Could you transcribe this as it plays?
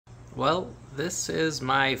Well, this is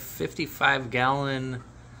my 55-gallon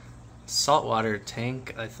saltwater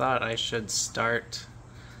tank. I thought I should start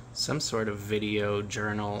some sort of video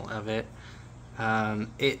journal of it.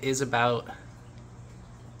 It is about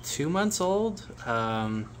 2 months old.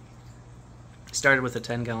 Started with a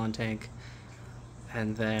 10-gallon tank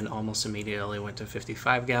and then almost immediately went to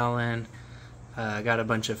 55-gallon. Got a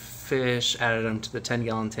bunch of fish, added them to the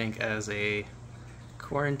 10-gallon tank as a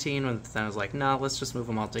quarantine, and then I was like, no, let's just move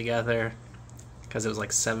them all together, because it was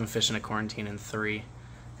like 7 fish in a quarantine and 3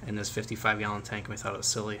 in this 55-gallon tank, and we thought it was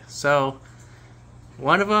silly. So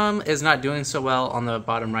one of them is not doing so well on the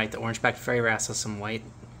bottom right. The orange-backed fairy wrasse has some white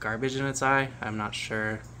garbage in its eye. I'm not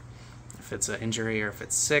sure if it's an injury or if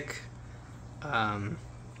it's sick.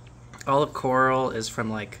 Olive coral is from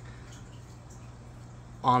like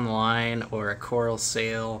online or a coral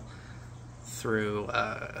sale through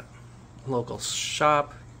local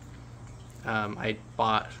shop. I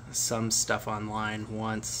bought some stuff online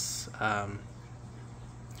once, but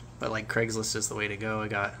like Craigslist is the way to go. I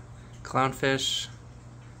got clownfish,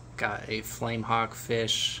 got a flame hawk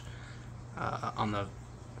fish on the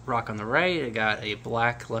rock on the right. I got a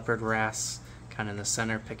black leopard wrasse kind of in the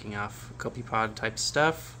center, picking off copepod type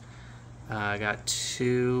stuff. I got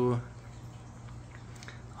 2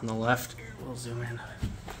 on the left. Here, we'll zoom in.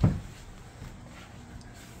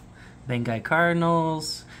 Banggai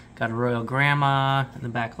cardinals. Got a royal grandma in the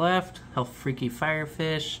back left. Health freaky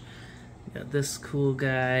firefish. Got this cool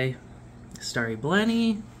guy, starry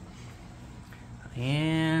blenny.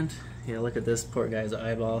 And yeah, look at this poor guy's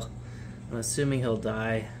eyeball. I'm assuming he'll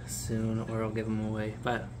die soon, or I'll give him away.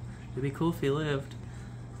 But it'd be cool if he lived.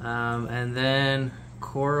 And then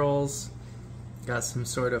corals. Got some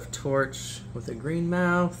sort of torch with a green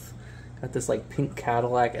mouth. Got this like pink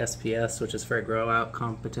Cadillac SPS, which is for a grow out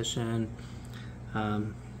competition.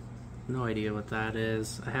 No idea what that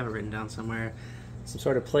is. I have it written down somewhere. Some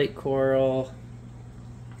sort of plate coral.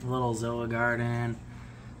 A little Zoa garden.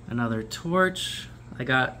 Another torch. I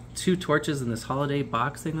got 2 torches in this holiday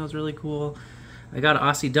box thing that was really cool. I got an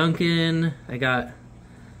Aussie Duncan. I got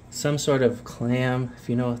some sort of clam. If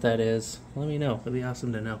you know what that is, let me know. It'd be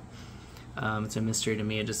awesome to know. It's a mystery to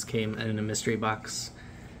me. It just came in a mystery box.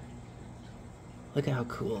 Look at how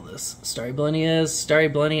cool this starry blenny is. Starry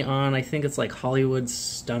blenny on, I think it's like Hollywood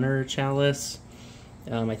Stunner chalice.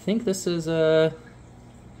 I think this is a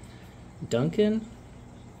Duncan,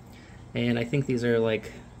 and I think these are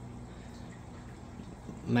like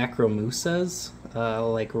macromusas,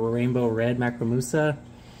 like rainbow red macromusa.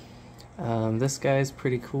 This guy's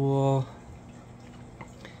pretty cool.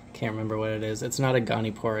 Can't remember what it is. It's not a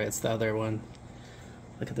Ganipora, it's the other one.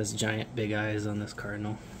 Look at this giant big eyes on this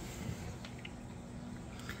cardinal.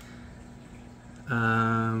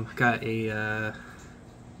 Got a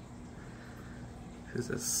who's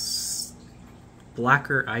this?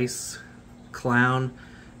 Blacker ice clown.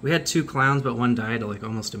 We had 2 clowns, but one died like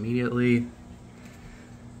almost immediately.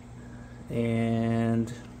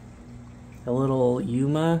 And a little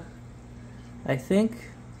Yuma, I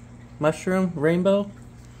think, mushroom rainbow.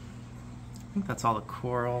 I think that's all the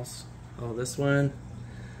corals. Oh, this one,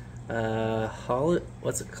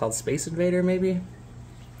 what's it called? Space Invader, maybe.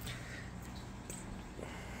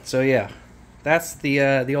 So yeah, that's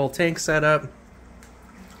the old tank setup.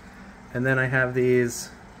 And then I have these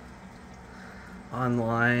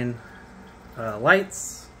online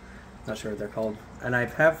lights. Not sure what they're called. And I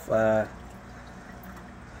have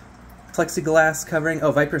plexiglass covering.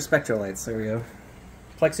 Oh, Viper Spectral lights. There we go.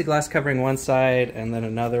 Plexiglass covering one side, and then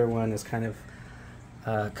another one is kind of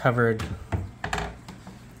covered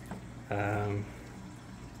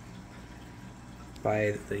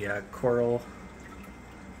by the coral,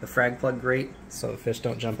 the frag plug grate, so the fish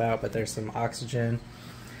don't jump out, but there's some oxygen.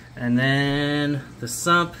 And then the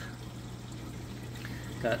sump,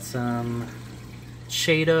 got some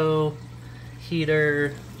Chaeto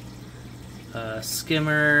heater,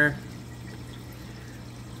 skimmer.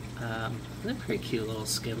 They're pretty cute little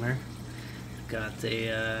skimmer. Got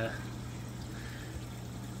a,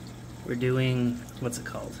 we're doing, what's it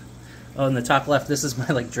called? Oh, in the top left, this is my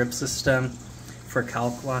like drip system for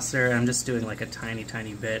Kalkwasser. I'm just doing like a tiny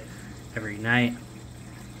bit every night.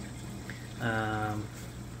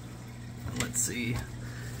 Let's see.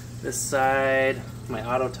 This side, my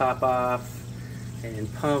auto top off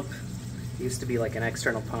and pump. Used to be like an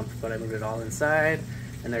external pump, but I moved it all inside.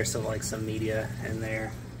 And there's still like some media in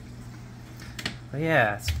there. But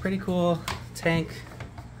yeah, it's a pretty cool tank.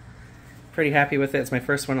 Pretty happy with it. It's my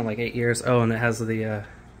first one in like 8 years. Oh, and it has the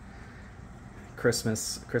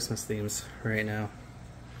Christmas themes right now.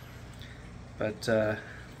 But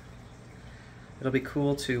it'll be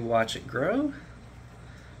cool to watch it grow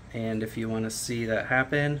And if you want to see that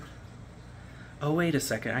happen, oh wait a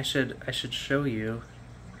second, I should show you.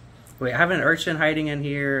 Wait, I have an urchin hiding in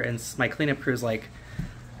here, and my cleanup crew's like,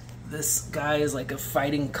 this guy is like a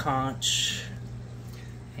fighting conch,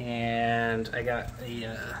 and I got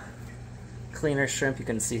a cleaner shrimp. You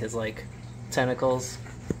can see his like tentacles,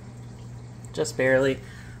 just barely.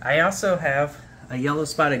 I also have a yellow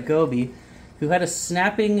spotted goby who had a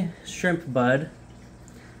snapping shrimp bud,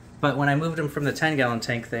 but when I moved him from the 10-gallon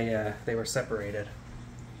tank, they were separated.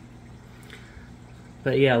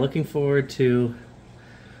 But yeah, looking forward to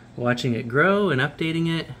watching it grow and updating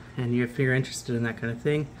it. And if you're interested in that kind of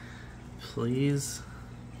thing, please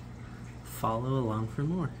follow along for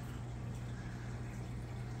more.